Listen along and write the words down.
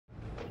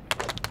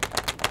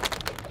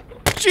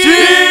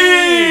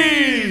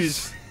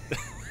Cheese!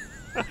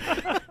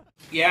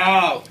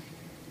 Yo!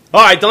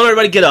 Alright, don't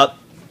everybody get up.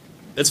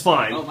 It's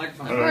fine. Oh,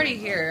 microphone. I'm already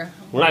here.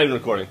 We're not even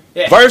recording.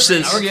 Yeah.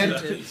 Versus. We're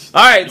good.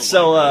 Alright,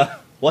 so,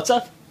 what's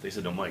up? They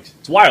said no mics.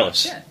 It's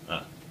wireless.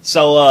 Yeah.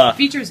 So,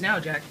 Features now,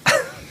 Jack.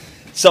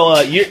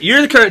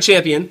 you're the current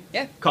champion.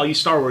 Yeah. Call you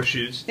Star Wars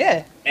shoes.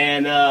 Yeah.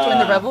 And, Join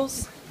the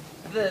rebels.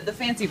 The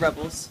fancy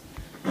rebels.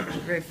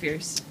 Very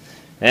fierce.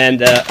 And,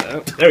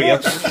 there we go.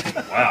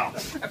 Wow. I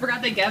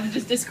forgot that Gavin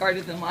just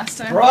discarded them last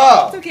time.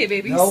 Bro! It's okay,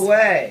 babies. No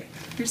way.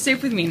 You're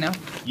safe with me now.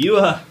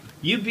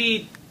 You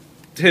beat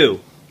who?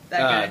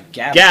 That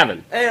guy.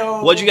 Gavin.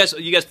 Ayo. What'd you guys,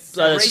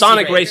 Racing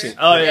Sonic Racer. Racing.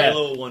 Oh, yeah.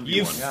 Little 1v1.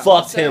 You Yeah.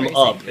 fucked Sonic him Racing.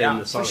 up Yeah, in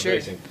the for Sonic sure.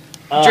 Racing.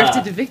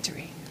 Drifted to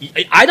victory.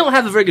 I don't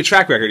have a very good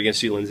track record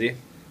against you, Lindsay.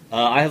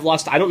 I have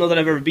lost. I don't know that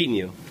I've ever beaten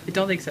you. I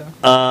don't think so.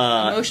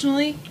 Emotionally?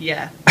 Emotionally?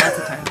 Yeah. Lots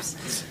of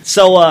times.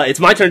 So it's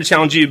my turn to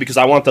challenge you because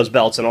I want those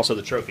belts and also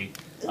the trophy.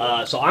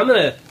 So I'm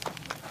gonna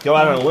go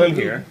out on a limb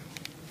here.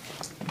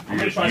 You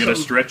gonna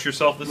stretch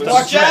yourself this time?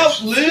 Watch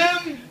out,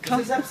 Lim! This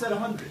is episode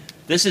 100.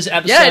 This is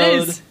episode. Yeah, it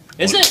is.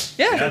 Is it?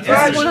 Yeah.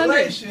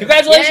 Congratulations.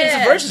 Congratulations! Yeah.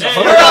 The versus. Yeah.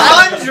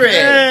 100!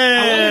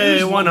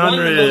 Hey,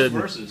 100.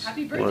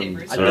 Happy birthday,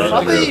 Bruce.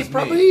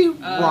 Probably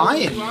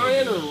Ryan.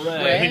 Ryan or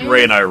Ray? I think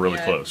Ray and I are really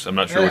Yeah. close. I'm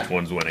not sure which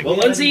one's winning. Well,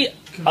 Lindsay,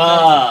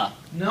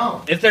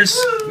 No. if there's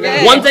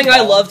Yeah. one thing I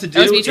love to do,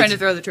 That was me trying it's to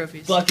throw the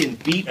trophies. fucking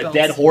beat a Belts.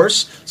 dead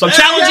horse. So I'm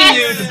challenging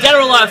you to Dead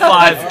or Alive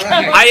 5.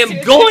 I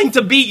am going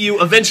to beat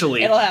you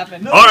eventually. It'll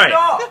happen. All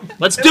right,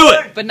 let's do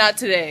it. But not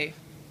today.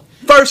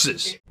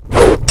 Versus.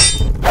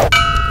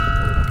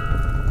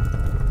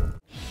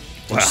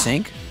 Did you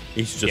sync?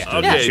 He's just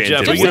okay,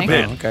 Jeff, we we get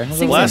get a okay.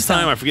 Sing Last some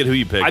time, I forget who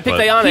you picked. I picked but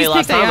Ayane He's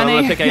last picked time. I'm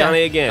going to Ayane. pick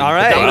Ayane again. All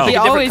right. But I'm gonna Wow. pick He a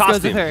different always goes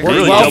costume. with her. We're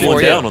really Well doubling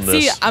for down you. on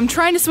this. See, I'm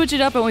trying to switch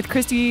it up. I went with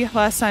Christy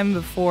last time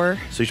before.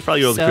 So you should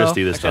probably go with So-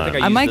 Christy this Actually, I time.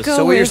 think I might this. go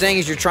So what you're with saying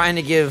is you're trying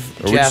to give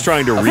Or we're Jeff just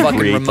trying to a fucking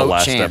recreate the remote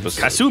last chance.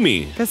 episode.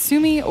 Kasumi.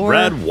 Kasumi or...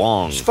 Brad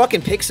Wong. Just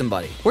fucking pick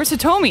somebody. Where's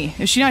Hitomi?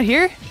 Is she not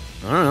here?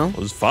 I don't know. It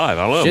was 5.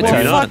 I don't know. Shit, Maybe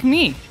dude. not. Fuck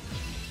me.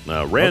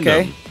 Random.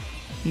 Okay.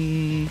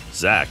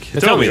 Zach.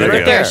 Hitomi, there right you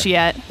go. there. Where's she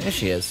at? There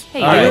she is.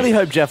 Hey, I guys. really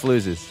hope Jeff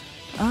loses.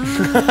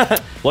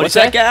 What's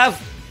that,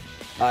 Gav?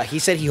 He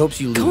said he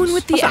hopes you lose. Going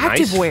with the That's not nice.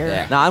 activewear.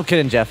 Yeah. Nah, I'm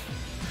kidding, Jeff.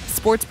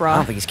 Sports I bra.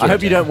 don't think he's I kidding.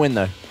 hope you don't win,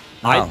 though.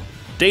 No.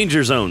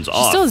 Danger zone's She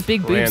off. still has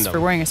big boobs Random. for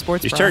wearing a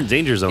sports He's bra. turned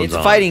danger zones It's a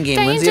on. fighting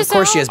game, Lindsay. Of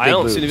course she has big I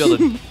don't boobs. seem to be able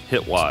to.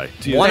 Hit Y.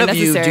 One They're of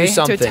you do necessary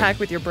something. to attack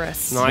with your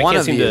breasts. No, I One can't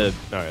of seem you. to. All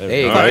right, There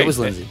you go. All right. It was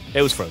Lindsay.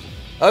 It was frozen.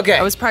 Okay.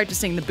 I was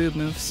practicing the boob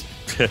moves.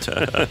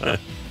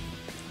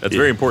 That's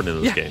very important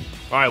in this Yeah. game.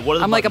 All right, what are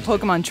the I'm like a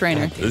buttons? Pokemon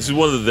trainer. This is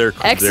one of their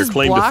X is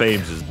claim block, to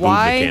fame is boob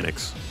Y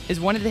mechanics. is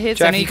one of the hits.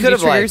 Jeff, I know you you can do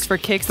could've, like, triggers for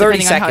kicks 30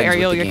 depending on how seconds with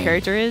aerial the your game.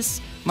 character is.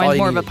 all Mine's you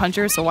more of a needed.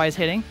 puncher, so Y is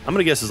hitting. I'm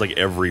gonna guess it's like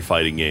every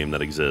fighting game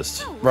that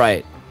exists.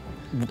 Right.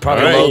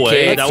 Probably All right. low No way.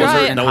 kick. That was try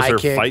her. it. That was High her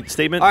kick. fight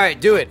statement. All right,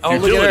 do it. Oh,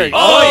 look at her. Futility.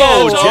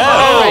 Oh,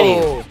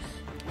 Oh, Jeff.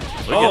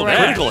 Oh, that.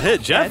 critical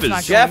hit. Jeff it's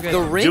not is going Jeff, good. the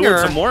doing ringer.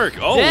 some work.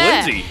 Oh,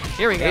 Yeah. Lindsay.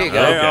 Here we go. There you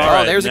go. Okay, all Oh,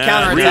 right. there's a Nah,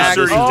 counterattack.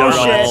 reasserting Oh, down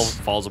shit. all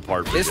falls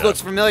apart. for This Jeff.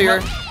 looks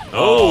familiar.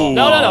 Oh.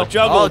 No.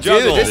 Juggle, Oh, dude,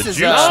 juggle. this The is,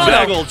 juice This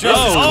juggle. is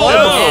Juggle. close.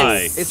 Oh,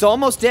 It's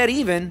almost dead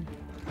even.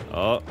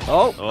 Oh.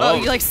 Oh,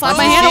 you like slapped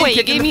my Oh, hand shit, away. You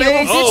kick in gave the me a little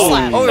face. bitch Oh.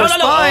 slap. Oh, your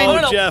spine.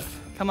 Oh, Jeff.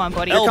 Come on,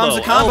 buddy. Here comes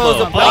the combos.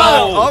 Elbow.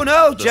 Oh,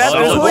 no, Jeff. Oh,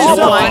 There's oh, ways oh,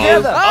 to find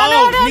you.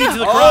 Oh, knee to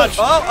the crotch.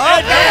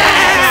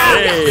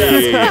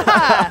 Hey. All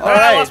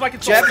I lost my right,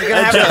 controller. Jeff, you're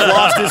gonna have Jeff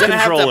lost to, his you're gonna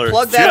have to controller.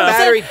 plug that Jeff.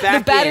 battery The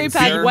back battery in.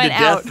 pack sir. went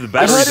out. The I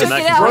battery's heard in his that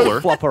Check it out. throat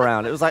controller. flop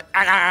around. It was like,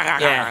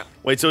 Yeah.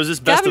 Wait, so is this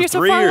best Gavin, you're of so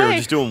 3 far or away.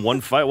 just doing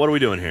one fight? What are we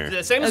doing here?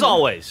 The same as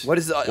always. What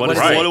is What what is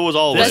is what it? it was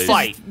always? This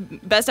fight.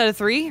 Best out of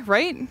 3,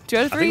 right? 2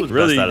 out of I 3? think it was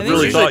Really- best out of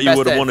really three. thought thought you you would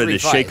would have have wanted wanted to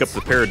to shake shake up up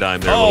the paradigm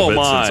there a a little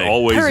little bit bit since since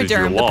always is your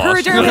Paradigm. The loss.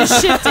 paradigm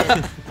has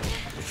shifted.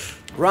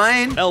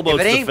 Ryan, Elbow if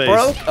to it the ain't face.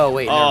 broke. Oh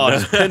wait. Oh, never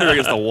just pinned her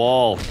against the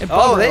wall.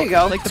 Oh, there you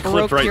go. Like the Clipped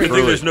Baroque right period. through.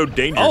 Good thing there's no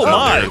danger. Oh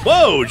my!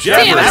 Whoa, Jeff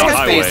Damn, is that's on good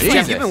the space. highway.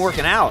 Jeff, you've been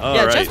working out. All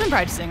Yeah, right. Jeff's been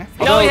practicing.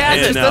 No, he It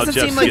hasn't. just now doesn't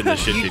Jeff's seem like getting the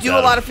shit you kicked do out a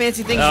of lot him. of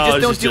fancy things. Oh,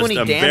 You just it's don't do any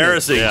damage.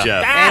 embarrassing, Yeah.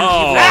 Jeff. And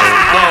Oh,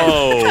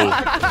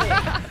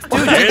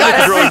 Dude, and you got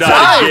the throw every down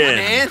time, again.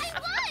 man.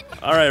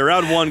 All right,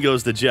 round 1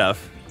 goes to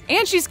Jeff.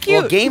 And she's cute.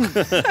 Well,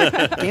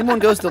 game 1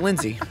 goes to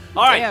Lindsay.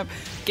 All right. Damn.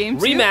 Game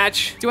 2?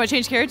 Rematch. Do you want to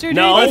change character?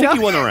 No. I think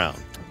you won the round.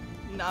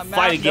 Nah,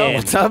 Fight again.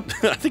 What's up?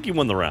 I think you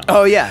won the round.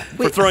 Oh yeah.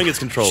 For throwing its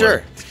controller.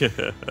 Sure.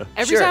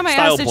 Every Sure. time I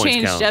Style ask to points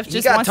change, count. Jeff You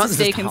just got wants to tons of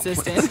stay style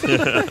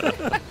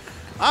consistent.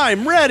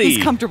 I'm ready.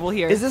 He's comfortable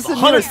here. is this the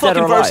 100 newest Dead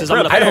fucking or Alive? verses. I'm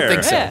gonna I don't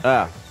Prepare. think so.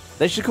 Yeah.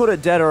 They should call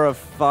it Dead or a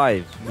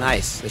 5.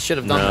 Nice. They should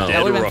have done No. that.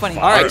 That would've been Dead or funny. a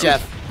All right, fire.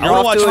 Jeff. I You're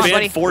want off to to watch a Fan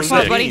Come on,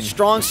 4 buddy.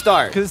 strong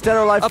start. Because it's Dead or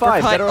Alive 5.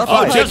 Uppercut, Dead or a uppercut.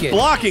 Oh, 5. Jeff's Kick it.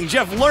 blocking.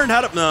 Jeff, learn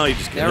how to. No, you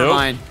just Never nope.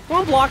 mind. Well,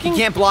 I'm blocking. You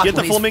can't block Get the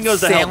when he's flamingos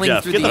to help, sailing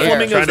Jeff. through Get the the air.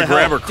 flamingos Trying to to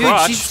grab help. her Dude,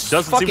 crotch. she's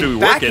Doesn't seem to be fucking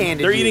working.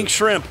 backhanded They're you. eating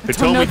shrimp.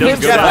 Hitomi no,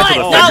 doesn't Jeff, go back to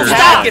the what? fingers. No,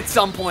 Back at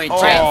some point,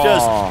 Jeff.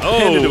 Just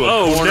pinned into a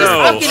corner.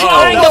 no. Fucking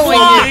Oh, elbowing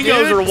you,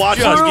 flamingos dude. are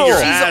watching you She's get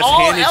your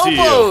all ass handed to you.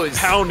 elbows.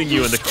 Pounding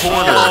you in the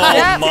corner.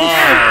 Yeah. Oh,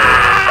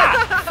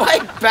 my.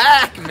 Fight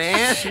back,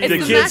 man. It's The the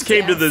kids Smack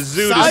came to Dance. the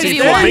zoo to Size see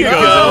one. flamingos.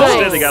 Nice.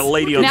 Instead, they got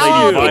lady on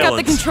Now lady I'll pick up the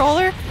violence.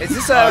 controller. Is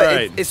this All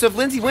right. so if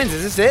Lindsay wins,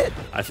 is this it?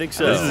 I think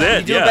so. This is it.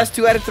 You do Yeah. a best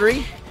 2 out of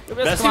 3?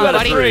 Best Come 2 on, out of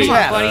buddy. 3. Come on,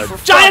 Yeah.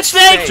 buddy. Giant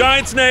snake!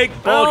 Giant snake.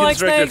 Ball don't like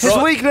constrictor. snakes.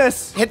 His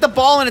weakness. Hit the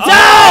ball and it's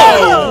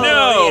Oh,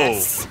 no.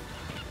 Yes.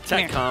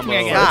 Tech Come combo.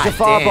 here, again. God It's a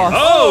far damn. boss.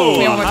 Oh, Come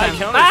here one more high time.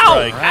 counter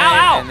Ow! strike.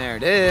 Ow! And there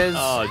it is.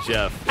 Oh,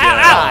 Jeff. Ow, Yeah.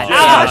 ow, Yeah,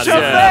 ow. Watch your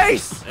Jeff.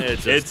 face.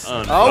 It's It's-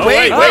 Oh,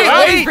 wait, Oh,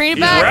 wait. bring it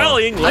He's back.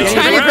 rallying. I'm Let's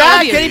trying Can to he grab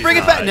back? you. Can he bring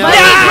it back? No.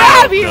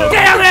 Let me grab you.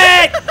 Damn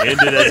it!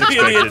 Ended as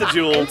You hit the expected.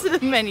 jewel. Into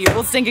the menu.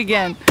 We'll sync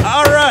again.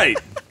 All right.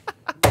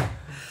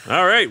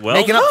 All right. Well,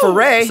 Making up for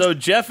Ray. So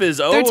Jeff is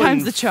 0 Third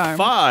time's the charm.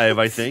 5,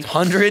 I think.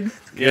 100.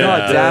 Yeah.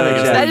 God damn it,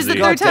 Jeff. That is the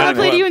God third time I damn it.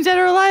 played you in Dead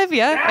or Alive.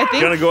 Yeah, I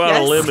think. Gonna go out on a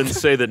Yes. limb and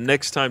say that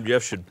next time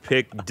Jeff should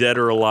pick Dead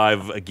or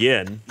Alive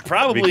again.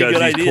 Probably a because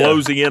good he's idea.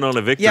 closing in on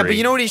a victory. Yeah, but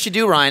you know what he should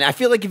do, Ryan? I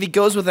feel like if he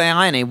goes with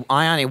Ione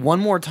one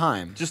more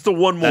time. just the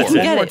one more. That's One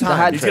it. Get more it.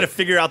 time. He's gonna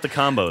figure out the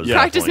combos. Yeah.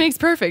 Practice Point. makes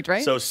perfect,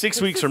 right? So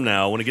 6 weeks from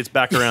now, when it gets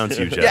back around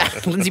to you, Jeff.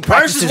 Yeah, Lindsay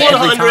Versus practices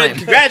every 100. time.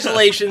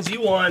 Congratulations,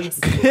 you won.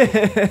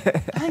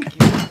 Thank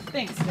you.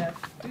 Thanks, Jeff.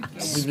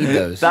 Good We game. need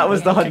those. That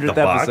was the 100th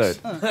box.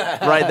 episode.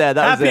 Right there.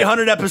 That was Happy it.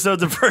 100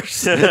 episodes of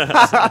first.